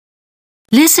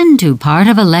Listen to part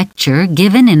of a lecture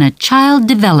given in a child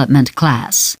development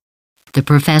class. The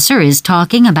professor is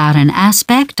talking about an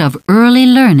aspect of early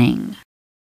learning.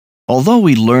 Although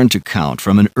we learn to count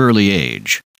from an early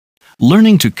age,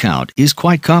 learning to count is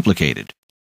quite complicated.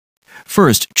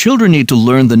 First, children need to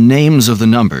learn the names of the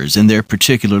numbers in their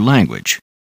particular language.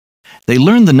 They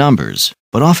learn the numbers,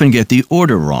 but often get the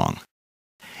order wrong.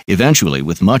 Eventually,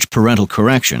 with much parental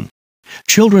correction,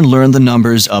 children learn the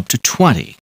numbers up to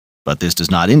 20, but this does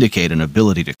not indicate an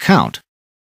ability to count.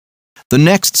 The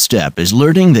next step is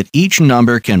learning that each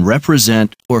number can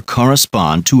represent or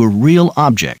correspond to a real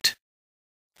object.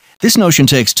 This notion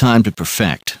takes time to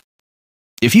perfect.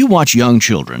 If you watch young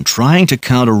children trying to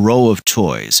count a row of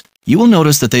toys, you will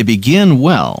notice that they begin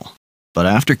well, but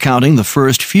after counting the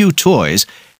first few toys,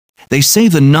 they say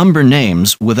the number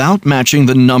names without matching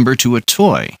the number to a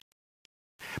toy.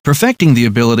 Perfecting the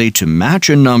ability to match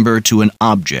a number to an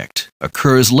object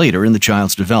occurs later in the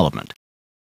child's development.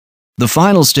 The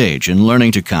final stage in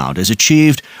learning to count is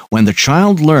achieved when the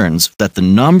child learns that the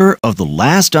number of the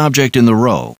last object in the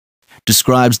row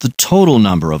describes the total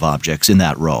number of objects in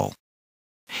that row.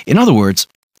 In other words,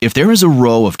 if there is a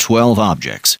row of 12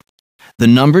 objects, the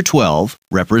number 12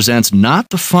 represents not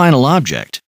the final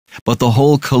object, but the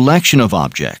whole collection of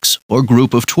objects, or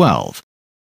group of 12.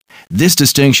 This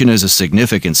distinction is a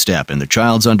significant step in the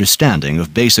child's understanding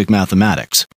of basic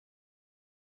mathematics.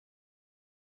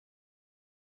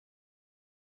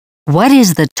 What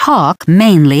is the talk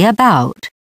mainly about?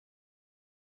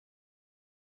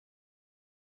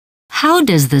 How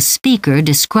does the speaker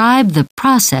describe the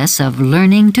process of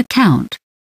learning to count?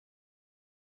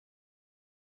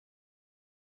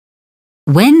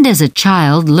 When does a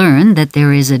child learn that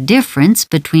there is a difference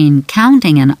between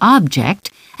counting an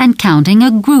object and counting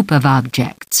a group of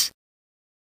objects?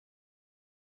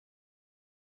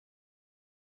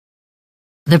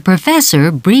 The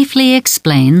professor briefly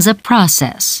explains a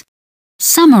process.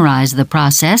 Summarize the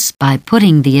process by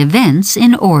putting the events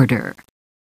in order.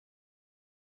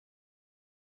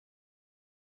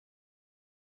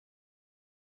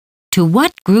 To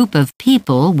what group of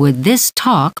people would this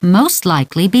talk most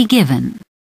likely be given?